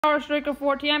Striker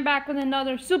 14. I'm back with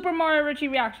another Super Mario Richie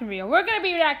reaction video. We're going to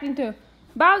be reacting to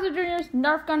Bowser Jr.'s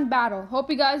Nerf gun battle.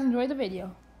 Hope you guys enjoy the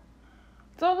video.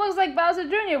 So it looks like Bowser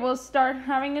Jr. will start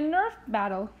having a Nerf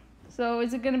battle. So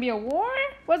is it going to be a war?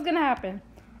 What's going to happen?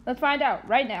 Let's find out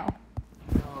right now.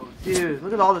 Oh, dude,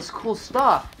 look at all this cool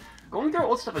stuff. Going through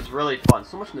old stuff is really fun.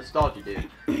 So much nostalgia, dude.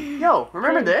 Yo,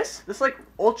 remember this? This like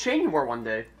old chain you wore one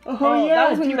day. Oh yeah, that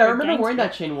was when dude, you were I remember gangster. wearing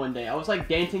that chain one day. I was like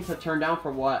dancing to Turn Down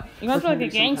for What. You must be like a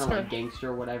gangster. Kind of, like,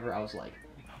 gangster or whatever. I was like,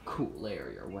 cool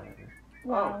Larry or whatever.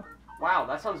 Wow. Oh, wow,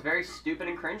 that sounds very stupid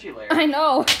and cringy, Larry. I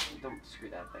know. Don't screw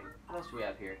that thing. What else do we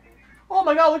have here? Oh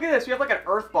my god, look at this. We have like an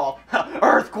earth ball.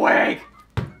 Earthquake!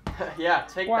 Yeah,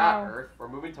 take that, Earth. We're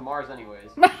moving to Mars anyways.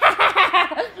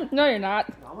 No, you're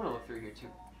not. I want to look through here too.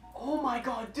 Oh my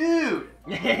god, dude!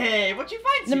 Hey, what'd you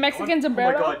find? The Mexican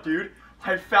sombrero? Oh my god, dude.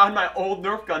 I found my old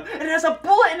Nerf gun, and it has a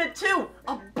bullet in it too!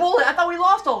 A bullet! I thought we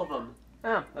lost all of them.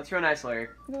 Oh, that's real nice, Larry.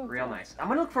 Real nice. I'm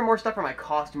gonna look for more stuff for my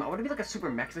costume. I want to be like a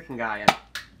super Mexican guy. And...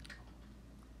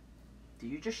 Did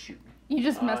you just shoot me? You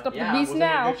just messed up yeah, the beast was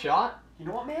now. It a good shot? You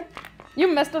know what, man? You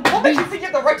messed up the What beast. makes you think you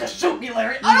have the right to shoot me,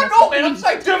 Larry? I don't know, man.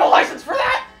 I do have a license for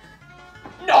that.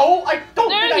 No, I don't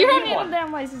think I you don't need need one. a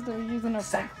damn license to use a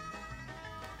Nerf gun.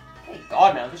 Hey,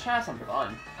 God, man, I'm just trying to have some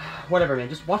fun. Whatever, man.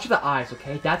 Just watch the eyes,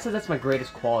 okay? Dad says that's my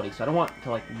greatest quality, so I don't want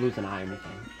to, like, lose an eye or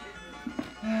anything.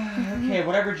 Okay,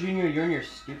 whatever, Junior. You're in your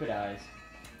stupid eyes.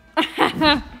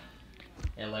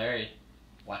 Hey, Larry.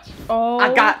 What? Oh.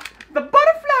 I got the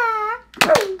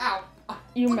butterfly! Ow.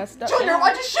 You messed up. Junior,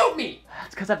 why'd you shoot me?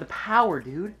 That's because I have the power,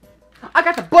 dude. I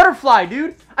got the butterfly,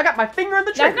 dude. I got my finger on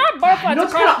the trigger. That's not butterfly, You know,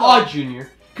 that's it's kind of crossbow. odd, Junior.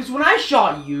 Because when I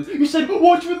shot you, you said,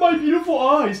 watch with my beautiful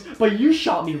eyes. But you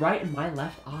shot me right in my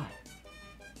left eye.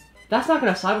 That's not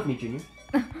going to side with me, Junior.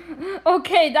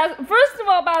 Okay, first of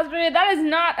all, Bowser, that is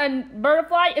not a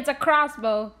butterfly, it's a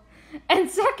crossbow. And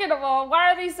second of all,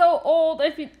 why are they so old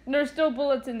if there's still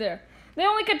bullets in there? They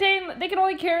can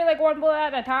only carry like one bullet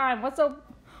at a time. What's the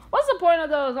point of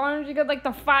those? Why don't you get like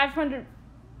the 100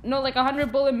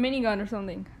 bullet minigun or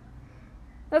something?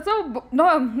 That's so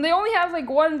no. They only have like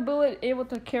one bullet able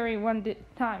to carry one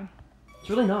time. It's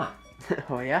really not.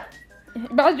 Oh, yeah?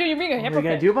 Bowser, you're being a What are you hypocrite.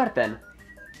 going to do about it then?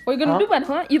 What are you gonna do about it,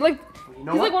 huh? You like, You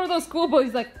know he's what? like one of those schoolboys.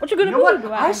 He's like, what you gonna You do know what?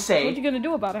 about it? I say- What you gonna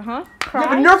do about it, huh? You Cry?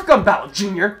 have a Nerf gun battle,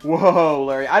 Junior. Whoa,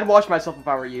 Larry. I'd watch myself if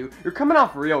I were you. You're coming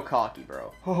off real cocky,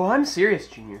 bro. Oh, I'm serious,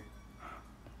 Junior.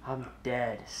 I'm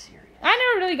dead serious. I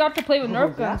never really got to play with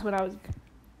Nerf guns yeah? when I was.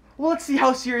 Well, let's see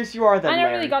how serious you are then, I never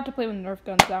Larry. really got to play with Nerf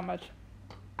guns that much.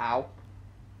 Ow.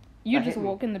 You That just hit me.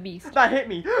 woke in the beast. That hit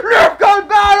me. Nerf gun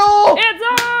battle! It's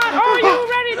on! Are you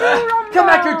ready to rumble? Come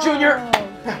back here, Junior.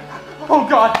 Oh,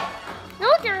 God. You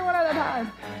look at me one at a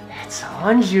time. It's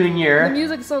on, Junior. The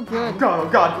music's so good. Oh, God, oh,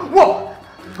 God. Whoa.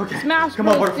 Okay. Smash Come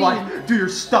on, Bros. butterfly. theme. Do your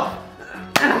stuff.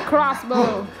 The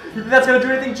crossbow. You think that's going to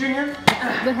do anything, Junior?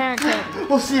 The hand cannon.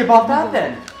 We'll see about that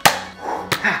then.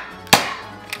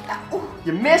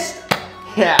 You missed?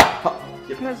 Yeah.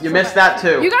 You missed that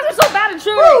too. You guys are so bad at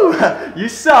shooting. You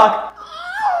suck.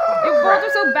 You both are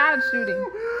so bad at shooting.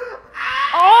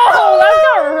 Oh, that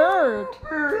got hurt.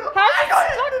 How did you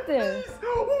stuck this?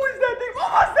 What was that thing?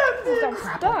 What was that thing? Got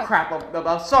Crap, stuck. oh, crap.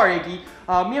 I'm sorry, Iggy.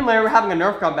 Me and Larry were having a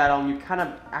Nerf gun battle and you kind of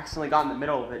accidentally got in the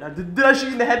middle of it. Did I shoot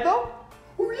you in the head though?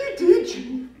 Oh, you did,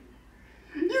 Junior.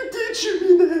 You did shoot me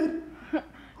in the head.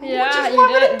 Yeah, you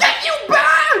want me did. to get you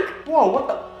back! Whoa, what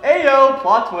the? Ayo,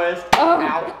 plot twist. Oh.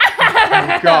 Ow.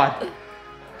 Oh, God.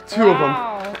 Two of them.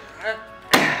 Wow.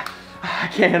 I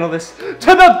can't handle this. To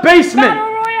the basement!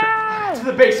 Battle Royale! To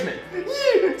the basement.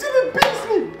 Yeah, to the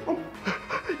basement. Oh.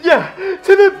 Yeah,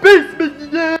 to the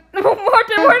basement. Yeah.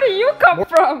 Martin, where do you come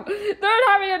from? They're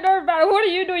having a Nerf battle. What do?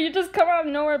 You just come out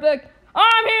of nowhere and be like,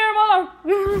 I'm here, mother.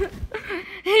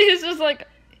 He's just like,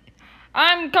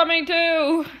 I'm coming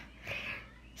too.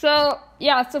 So,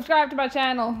 yeah, subscribe to my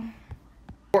channel.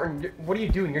 Morton, what are you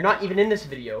doing? You're not even in this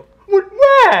video. What?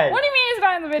 When? What do you mean it's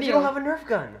not in the video? You don't have a Nerf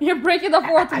gun. You're breaking the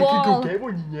fourth wall. I can go get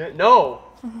one yet. No.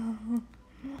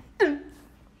 You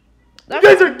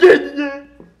guys are getting it.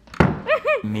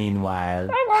 Meanwhile,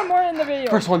 I want more in the video.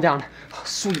 First one down. Oh,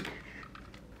 sweet.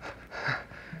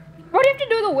 What do you have to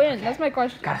do to win? That's my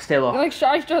question. Gotta stay low. You're like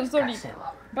Shy Shows 30. Gotta stay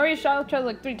low. Already Shy Shows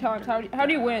like 3 times. How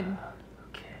do you win?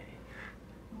 Okay.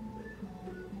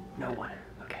 No one.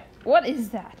 Okay. What is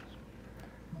that?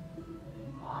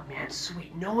 Oh man,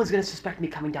 sweet. No one's gonna suspect me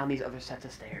coming down these other sets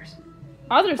of stairs.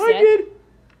 Other set? I did.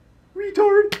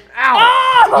 Retard.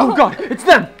 Ow. Oh God, it's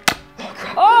them.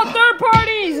 Oh, third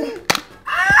parties.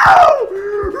 Ow.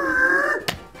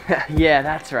 Yeah,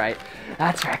 that's right.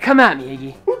 That's right. Come at me,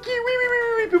 Iggy. Okay,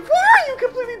 wait. Before you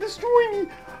completely destroy me,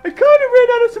 I kind of ran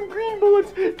out of some green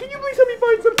bullets. Can you please help me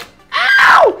find some?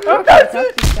 Ow! Okay, That's that's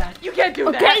it! too bad. You can't do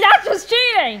that. Okay, that's just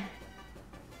cheating.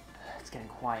 It's getting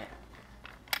quiet.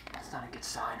 That's not a good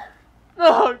sign.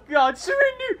 Oh God,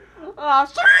 surrender!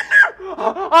 Surrender!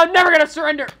 I'm never gonna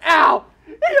surrender! Ow!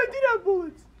 Hey, I did have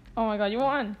bullets! Oh my God, you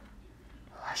won.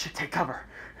 I should take cover.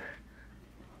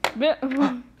 Bit-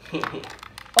 You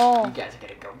Oh, guys are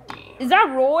gonna go game. is that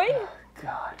Roy?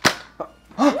 God.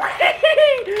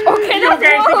 Okay, You that's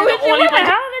guys Roy. are the only Where the ones-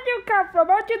 hell did you come from?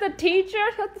 Aren't you the teacher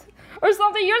or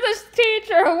something? You're this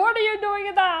teacher. What are you doing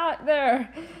in that there?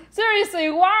 Seriously,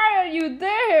 why are you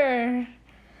there?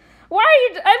 Why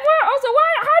are you? And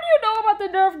how do you know about the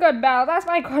Nerf gun battle? That's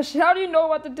my question. How do you know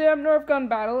about the damn Nerf gun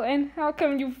battle? And how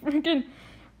come you freaking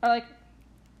are like,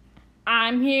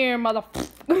 I'm here, mother.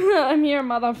 I'm here,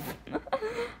 mother.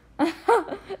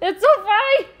 It's so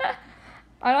funny.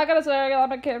 I'm not gonna say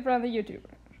I'm a kid-friendly YouTuber.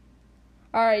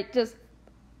 Alright, just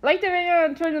like the video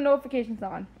and turn the notifications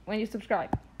on when you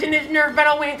subscribe. In this Nerf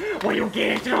battle win, when you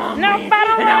get it on Nerf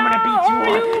battle and I'm gonna beat you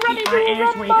are up. you ready Eat to my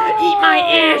ass win. rumble? Eat my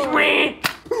ass win.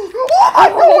 Oh my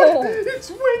Oh. God! It's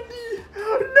Wendy.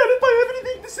 Not if I have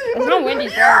anything to say about It's it. not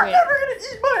Wendy's You're fault. never gonna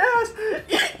eat my ass.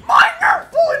 Eat my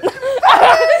Nerf bullets.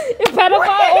 You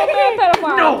pedophile, old man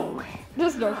pedophile. No way.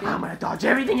 Just joking. I'm gonna dodge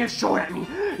everything you're showing at me.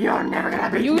 You're never gonna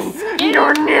beat You me. skinny-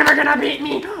 You're never gonna beat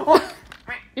me. Oh.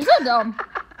 You're so dumb.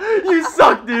 You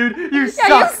suck, dude. You suck.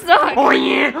 Yeah, you suck. Oh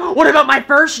yeah. What about my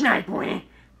first snipe, Wayne?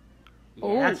 Yeah,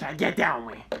 Ooh. that's right. Get down,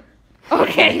 Wayne.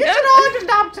 Okay. You should all just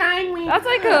stop trying, Wayne. That's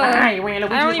like a. Alright, Wayne. I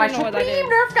don't even know what that is.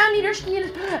 Nerf gun leader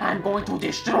skills. I'm going to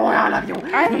destroy all of you.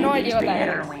 I have no in idea this what that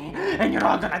battle, is. Wayne. And you're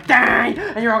all gonna die.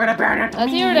 And you're all gonna burn out to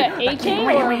Let's me. hear the like AK King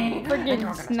or Wayne. friggin' And you're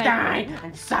all gonna sniper? die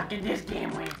and suck in this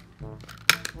game, Wayne.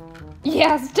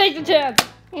 Yes, take the chance.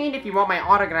 And if you want my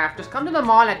autograph, just come to the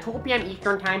mall at 2 p.m.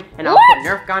 Eastern time, and I'll What? put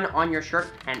Nerf gun on your shirt.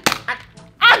 And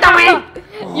Wayne!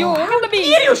 You want to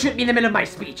be? You shoot me in the middle of my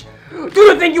speech. Do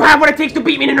you think you have what it takes to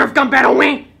beat me in a Nerf gun battle,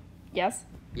 Wayne? Yes.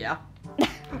 Yeah.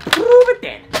 Prove it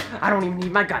then. I don't even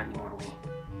need my gun anymore, Wayne.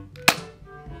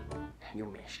 You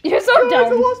missed. You're so Guys, I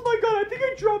dumb. lost my gun. I think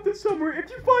I dropped it somewhere. If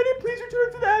you find it, please return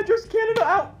it to the address, Canada.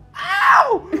 Ow!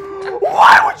 Ow!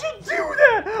 Why would you do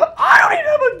that? I don't even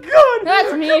have a gun.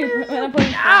 That's me. Come here. When I'm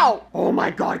playing. Ow! Oh my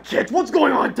God, kids, what's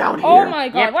going on down here? Oh my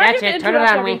God! Yep, Why that's did you it. Turn it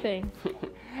interrupt on, Wayne. everything?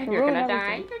 You're Ruin gonna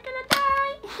die. everything. You're gonna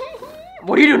die.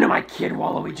 What are you doing to my kid,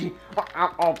 Waluigi?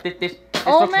 Oh, this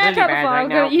Oh, looks man, really bad pedophile, right I'm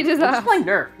now. gonna eat his Let's ass. play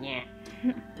Nerf. Yeah.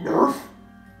 Nerf?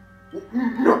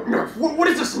 Nerf? What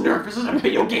is this Nerf? Is this a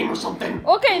video game or something?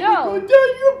 Okay, Oh, no. Dad,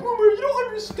 you're a boomer. You don't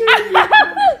understand.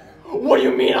 What do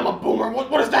you mean I'm a boomer? What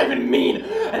does that even mean?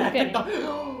 And I think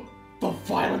the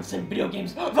violence in video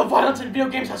games,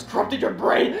 has corrupted your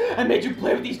brain and made you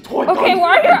play with these toy guns. Okay,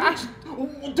 why are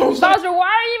you? Those are... Bowser, why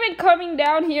are you even coming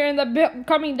down here in the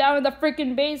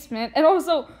freaking basement? And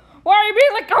also, why are you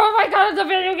being like, oh my God, the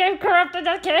video game corrupted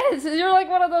the kids? You're like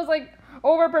one of those like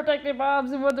overprotective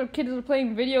moms and when their kids are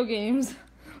playing video games.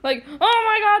 Like, oh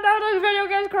my God, now the video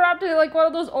game's corrupted. Like one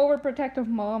of those overprotective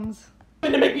moms.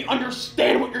 To make me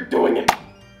understand what you're doing and...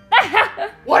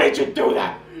 Why did you do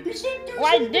that? You said do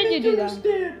Why something did to you make do me that?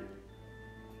 understand.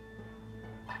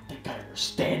 I think I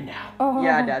understand now. Oh.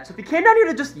 Yeah, Dad. So if you came down here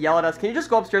to just yell at us, can you just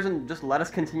go upstairs and just let us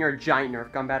continue our giant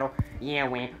Nerf gun battle? Yeah,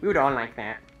 Wayne. We would all like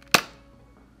that.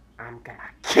 I'm gonna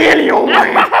Kill you,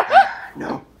 man!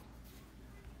 No.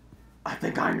 I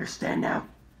think I understand now.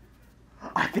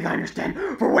 I think I understand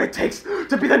for what it takes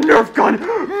to be the Nerf gun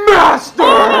master!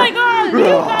 Oh my God, you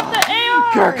got the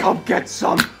AR! Here, come get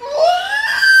some.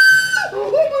 Oh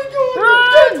my God!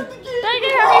 Run! That's the game. Take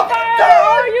it, heavy fire!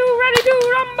 Are you ready to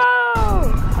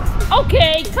rumble?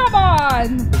 Okay, come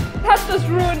on! That just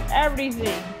ruined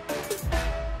everything.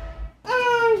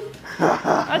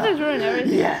 That just ruined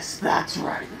everything. Yes, that's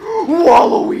right.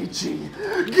 Waluigi,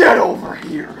 get over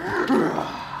here.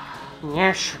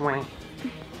 Yes, Wayne.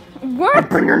 What?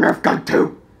 Bring your Nerf gun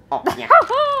too. Oh, yeah.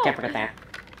 Can't forget that.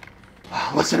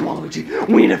 Listen, Waluigi,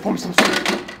 we need to form some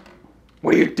sort of...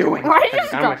 What are you doing? Why did you The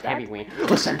just gun drop was that? heavy, Wayne.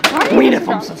 Listen, did we you need to just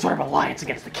form drop some sort of alliance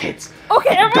against the kids. Okay,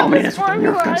 They can everyone dominate just us with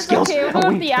their formed an Nerf gun alliance. skills, Okay, and we'll we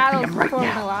let need the to defeat adults them right form an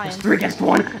now. alliance. It's 3 against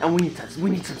 1, and we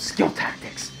need some skill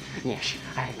tactics. Yes,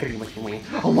 I agree with you, Wayne.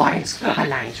 Alliance.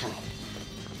 Alliance, Wayne.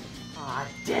 Aw,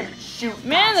 damn it, shoot.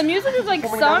 Man, the music is like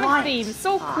Forming an Sonic alliance. theme.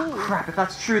 So Ah, cool. crap, if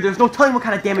that's true, there's no telling what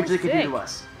kind of damage So they could do sick. to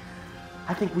us.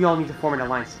 I think we all need to form an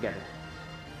alliance together.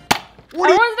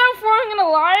 Everyone's not forming an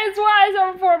alliance? Why is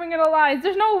everyone forming an alliance?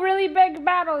 There's no really big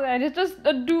battle then. It's just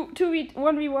a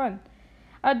 1v1.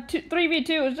 A 3v2.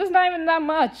 It's just not even that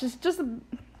much. It's just...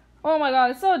 Oh my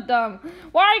God, it's so dumb.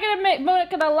 Why are you gonna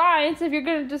make an alliance if you're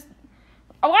gonna just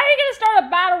Why are you gonna start a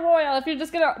battle royale if you're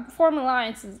just gonna form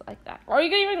alliances like that? Or are you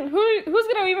gonna even who's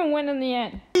gonna even win in the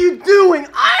end? What are you doing?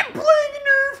 I'm playing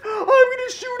nerf. I'm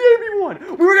gonna shoot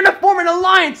everyone. We were gonna form an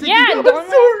alliance. Yeah, I'm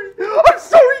sorry. I'm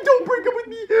sorry. Don't break up with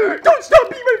me. Don't stop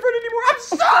being my friend anymore. I'm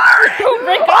sorry. Don't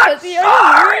break up with me.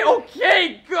 Sorry.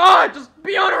 Okay, God, just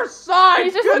be on our side.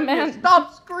 He's just a man.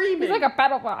 Stop screaming. He's like a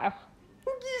pedophile.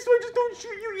 Okay, so I just don't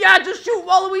shoot you. Yeah, just shoot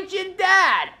Waluigi and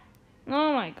Dad.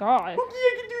 Oh my God. Okay,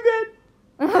 I can do that.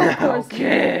 Of course.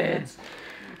 Kids,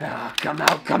 come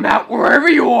out, wherever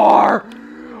you are.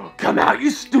 Come out,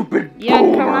 you stupid Yeah,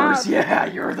 come boomers. out. Yeah,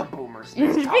 you're the boomers.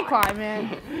 Just be quiet,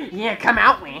 man. Yeah, come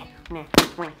out, we.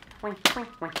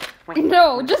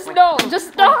 No, just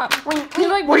stop. You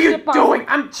like What are you shit pop. doing?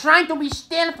 I'm trying to be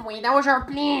stealth, Wayne. That was our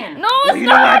plan. No, Well, you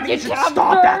know what? I think you should can't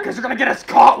stop that burn. because you're gonna get us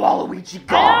caught, Waluigi.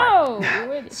 God.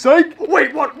 No. Psych.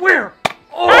 Wait, what? Where?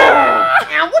 Oh!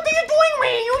 Now, what are you doing,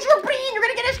 Wayne? Use your brain. You're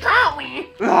gonna get us caught, Wayne.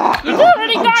 You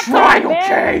already I'm got trying, caught, man.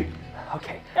 okay?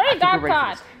 Okay. You already I think got we're ready for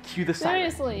caught. this. Cue the siren.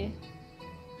 Seriously.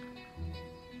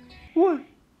 What?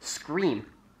 Scream.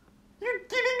 You're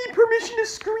giving me permission to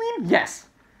scream? Yes.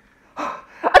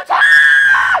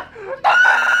 Attack!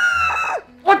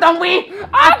 What the Wayne?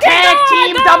 Oh, Tag no,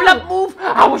 team no. double up move.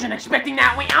 I wasn't expecting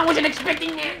that, Wayne. I wasn't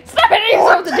expecting that. Stop hitting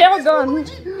yourself with the damn gun.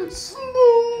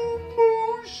 Slow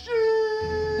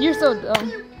motion. You're so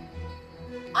dumb.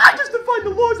 I just defied the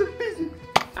laws of physics.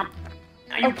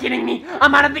 Are you kidding me?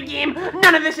 I'm out of the game.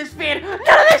 None of this is fair. None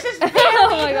of this is fair. Oh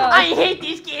my God. I hate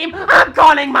this game. I'm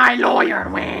calling my lawyer,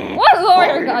 Wayne. What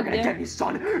lawyer, You're never gonna goddamn? get me,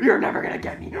 son. You're never gonna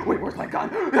get me. Wait, where's my gun?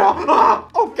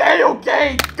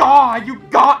 Okay. God, you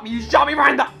got me. You shot me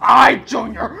right in the eye,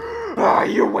 Junior.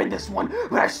 You win this one,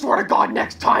 but I swear to God,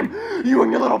 next time, you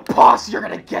and your little posse are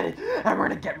gonna get it, and we're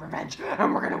gonna get revenge,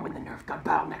 and we're gonna win the Nerf gun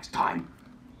battle next time.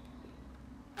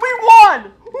 We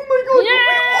won! Oh my God!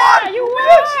 Yeah, we won! you We won!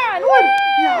 actually won!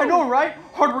 Yeah, I know, right?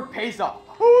 Hard work pays off.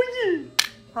 Oh yeah!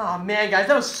 Oh man, guys,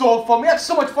 that was so fun. We had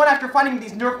so much fun after finding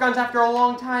these Nerf guns after a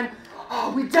long time.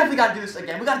 Oh, we definitely gotta do this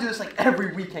again. We gotta do this like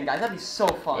every weekend, guys. That'd be so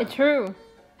fun. It's true.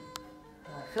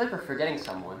 I feel like we're forgetting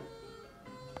someone.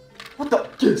 What the?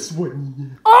 Guess what?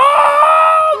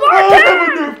 Oh, I Martin! have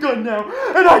a Nerf gun now,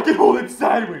 and I can hold it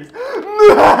sideways.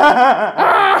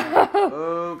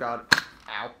 Oh God.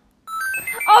 Ow.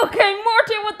 Okay,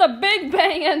 Morty with the Big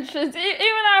Bang entrance.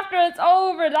 Even after it's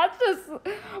over, that's just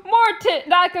Morty.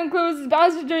 That concludes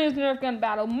Bowser Jr.'s Nerf gun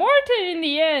battle. Morty in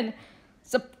the end,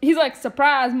 he's like,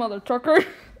 surprise, mother trucker,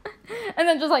 and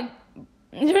then just like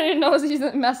Junior knows he's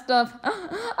messed up.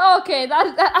 Okay, how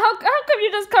come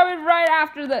you just coming right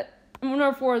after the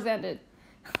Nerf Wars ended?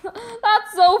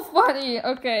 That's so funny.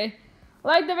 Okay,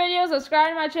 like the video, subscribe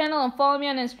to my channel, and follow me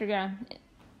on Instagram.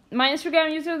 My Instagram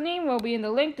username will be in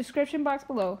the link description box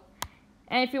below.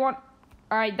 And if you want...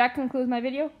 Alright, that concludes my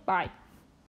video. Bye.